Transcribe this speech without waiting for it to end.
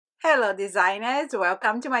Hello designers,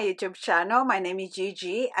 welcome to my YouTube channel. My name is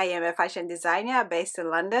Gigi. I am a fashion designer based in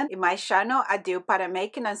London. In my channel, I do pattern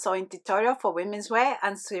making and sewing tutorial for women's wear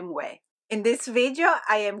and swimwear. In this video,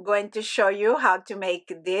 I am going to show you how to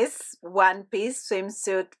make this one-piece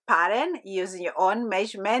swimsuit pattern using your own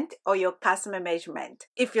measurement or your customer measurement.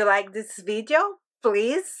 If you like this video,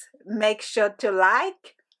 please make sure to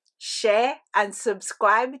like, share, and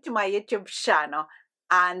subscribe to my YouTube channel.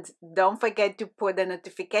 And don't forget to put the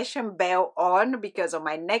notification bell on because on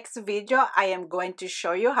my next video, I am going to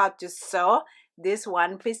show you how to sew this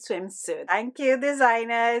one-piece swimsuit. Thank you,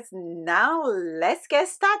 designers. Now, let's get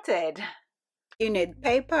started. You need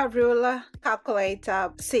paper, ruler,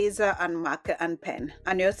 calculator, scissor, and marker and pen.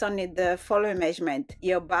 And you also need the following measurement.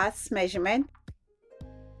 Your bust measurement.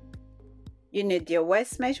 You need your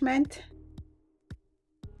waist measurement.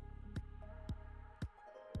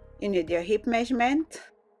 You need your hip measurement,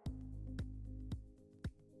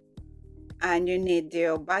 and you need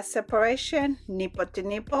your bust separation, nipple to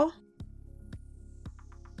nipple,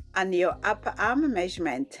 and your upper arm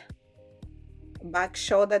measurement, back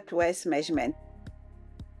shoulder to waist measurement.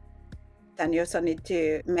 And you also need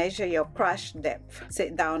to measure your crotch depth.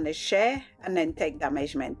 Sit down the chair and then take that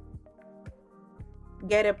measurement.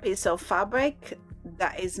 Get a piece of fabric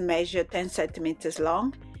that is measured 10 centimeters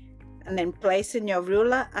long, and then place in your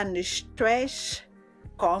ruler and stretch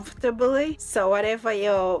comfortably. So whatever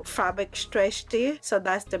your fabric stretch to, so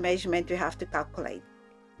that's the measurement you have to calculate.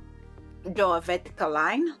 Draw a vertical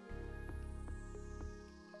line.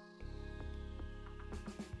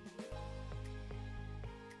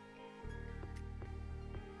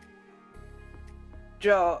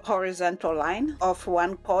 Draw a horizontal line of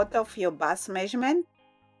 1/4 of your bust measurement.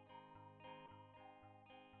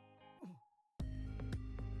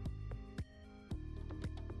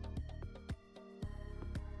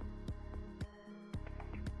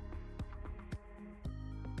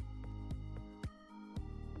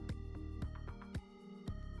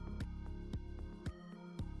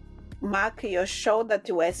 Mark your shoulder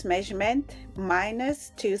to waist measurement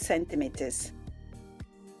minus 2 centimeters.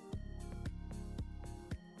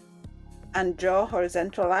 And draw a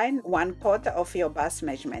horizontal line 1/4 of your bust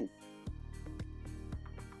measurement.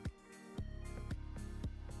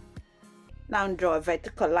 Now draw a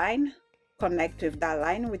vertical line, connect with that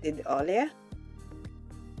line we did earlier.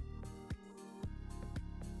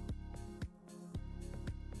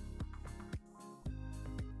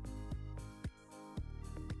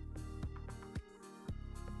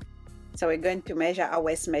 So we're going to measure our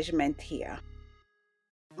waist measurement here.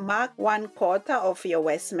 Mark 1/4 of your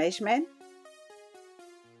waist measurement.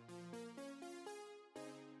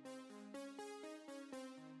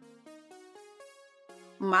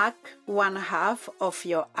 Mark 1/2 of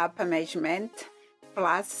your upper measurement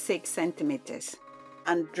plus 6 centimeters.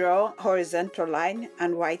 And draw a horizontal line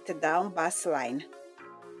and write down bust line.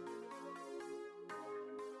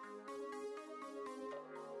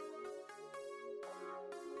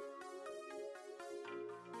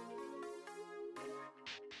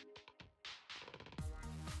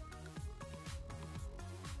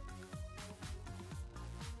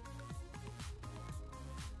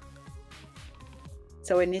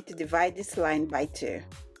 So we need to divide this line by 2.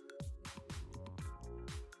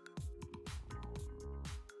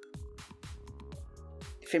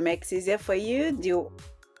 If it makes it easier for you, do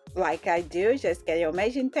like I do, just get your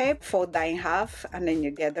measuring tape, fold that in half, and then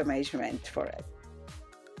you get the measurement for it.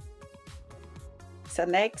 So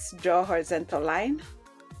next, draw a horizontal line.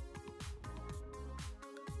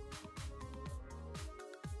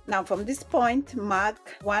 Now from this point,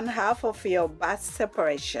 mark 1/2 of your bust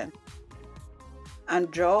separation. And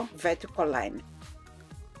draw vertical line.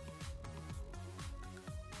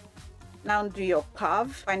 Now do your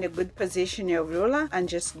curve, find a good position in your ruler and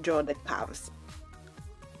just draw the curves.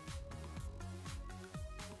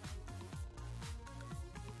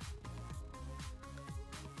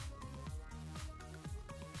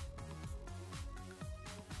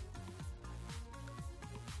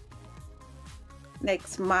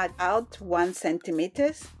 Next, mark out 1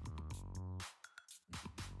 centimeter.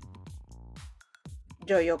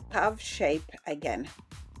 Draw your curve shape again.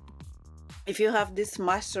 If you have this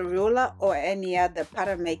master ruler or any other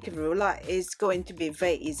pattern making ruler, it's going to be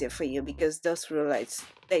very easy for you because those rulers,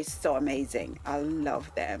 they're so amazing. I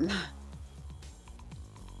love them.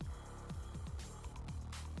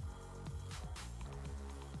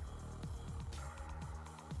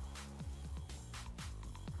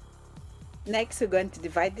 Next, we're going to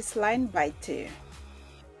divide this line by 2.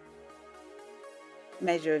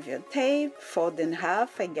 Measure with your tape, fold in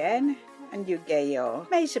half again, and you get your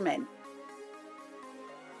measurement.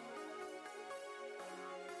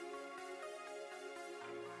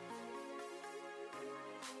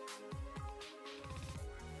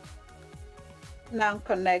 Now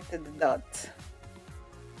connect the dots.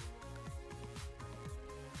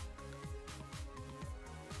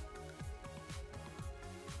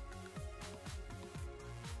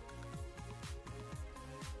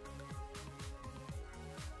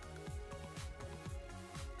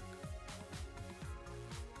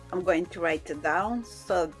 I'm going to write it down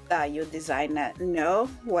so that your designer know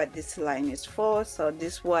what this line is for. So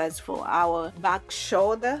this was for our back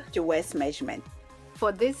shoulder to waist measurement.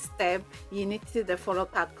 For this step, you need to do the follow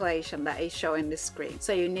calculation that is showing the screen.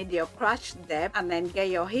 So you need your crotch depth and then get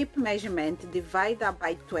your hip measurement, divide that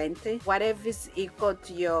by 20. Whatever is equal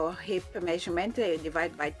to your hip measurement, you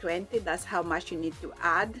divide by 20. That's how much you need to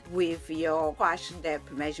add with your crotch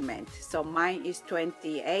depth measurement. So mine is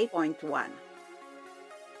 28.1.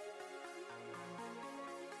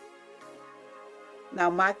 Now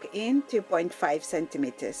mark in 2.5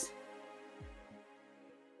 centimeters.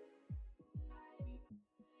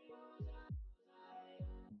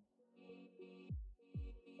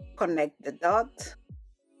 Connect the dot.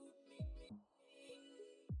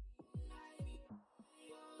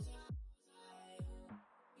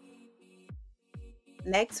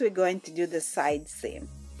 Next, we're going to do the side seam.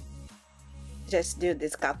 Just do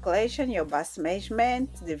this calculation, your bust measurement,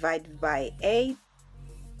 divide by 8.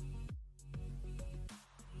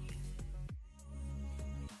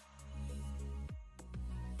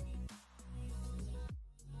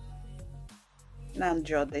 Now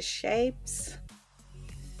draw the shapes.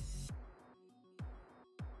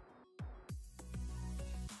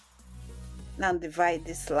 Now divide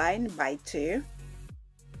this line by 2.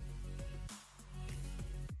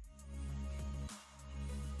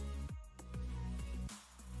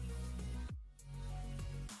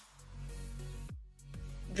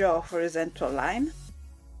 Draw a horizontal line.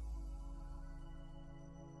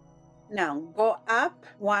 Now go up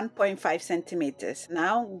 1.5 centimeters.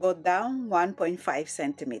 Now go down 1.5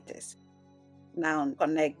 centimeters. Now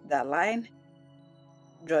connect the line.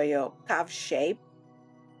 Draw your curve shape.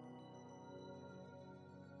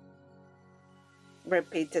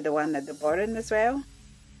 Repeat the one at the bottom as well.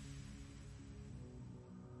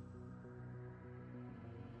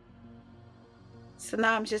 So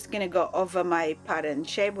now I'm just going to go over my pattern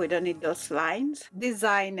shape. We don't need those lines.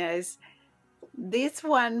 Designers, this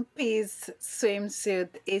one piece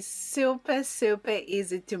swimsuit is super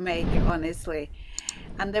easy to make, honestly.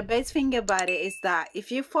 And the best thing about it is that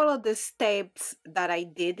if you follow the steps that I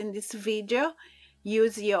did in this video,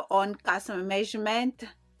 use your own custom measurement,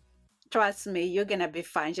 trust me, you're gonna be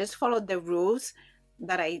fine. Just follow the rules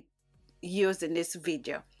that I used in this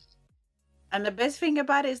video. And the best thing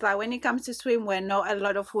about it is like when it comes to swimwear, not a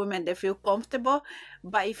lot of women, they feel comfortable.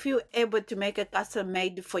 But if you're able to make a custom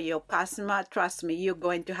made for your customer, trust me, you're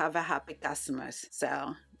going to have a happy customers.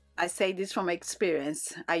 So I say this from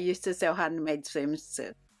experience. I used to sell handmade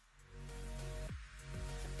swimsuit.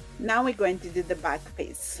 Now we're going to do the back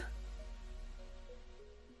piece.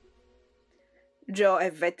 Draw a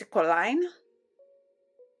vertical line.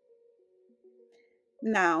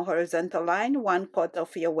 Now horizontal line, 1/4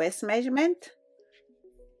 of your waist measurement.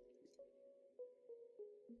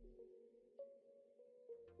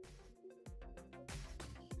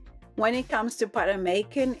 When it comes to pattern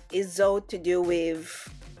making, it's all to do with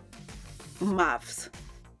maths.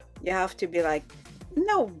 You have to be like,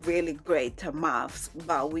 not really great at maths,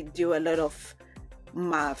 but we do a lot of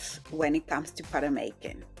maths when it comes to pattern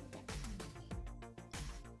making.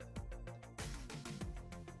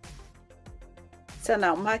 So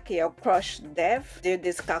now mark your crotch depth. Do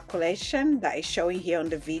this calculation that is showing here on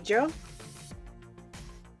the video.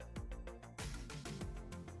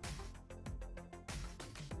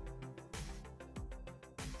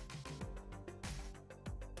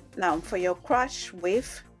 Now for your crotch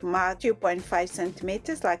width, mark 2.5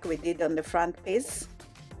 centimeters like we did on the front piece.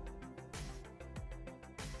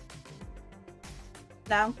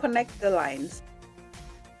 Now connect the lines.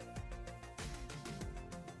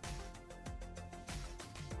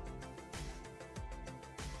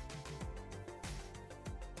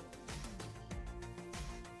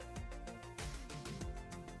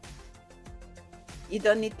 You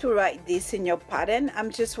don't need to write this in your pattern.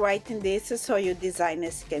 I'm just writing this so your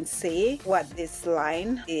designers can see what this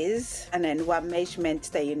line is and then what measurements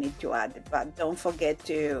that you need to add. But don't forget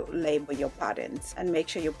to label your patterns and make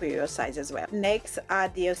sure you put your size as well. Next,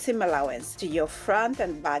 add your seam allowance to your front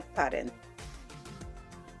and back pattern.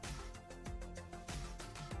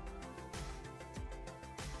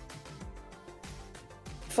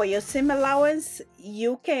 For your seam allowance,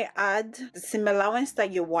 you can add the seam allowance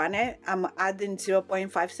that you wanted. I'm adding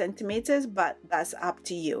 0.5 centimeters, but that's up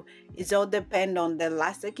to you. It all depends on the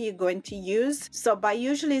elastic you're going to use. So, but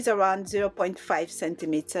usually it's around 0.5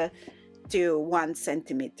 centimeter to 1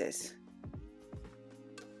 centimeters.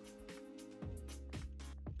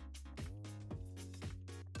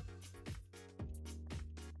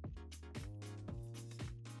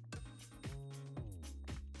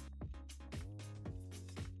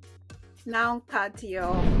 Now cut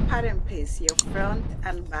your pattern piece, your front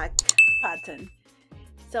and back pattern.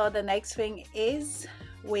 So the next thing is,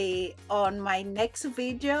 on my next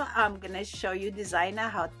video, I'm gonna show you designer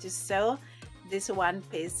how to sew this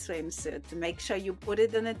one-piece swimsuit. Make sure you put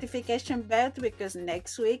it the notification bell, because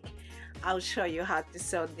next week I'll show you how to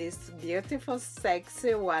sew this beautiful,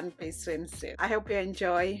 sexy one-piece swimsuit. I hope you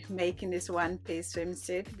enjoy making this one-piece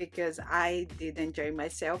swimsuit, because I did enjoy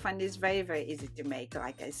myself, and it's very, very easy to make,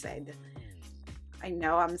 like I said. I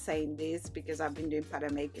know I'm saying this because I've been doing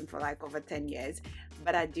pattern making for like over 10 years,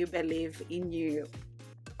 but I do believe in you,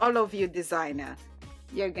 all of you designer.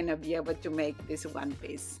 You're gonna be able to make this one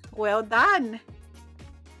piece. Well done!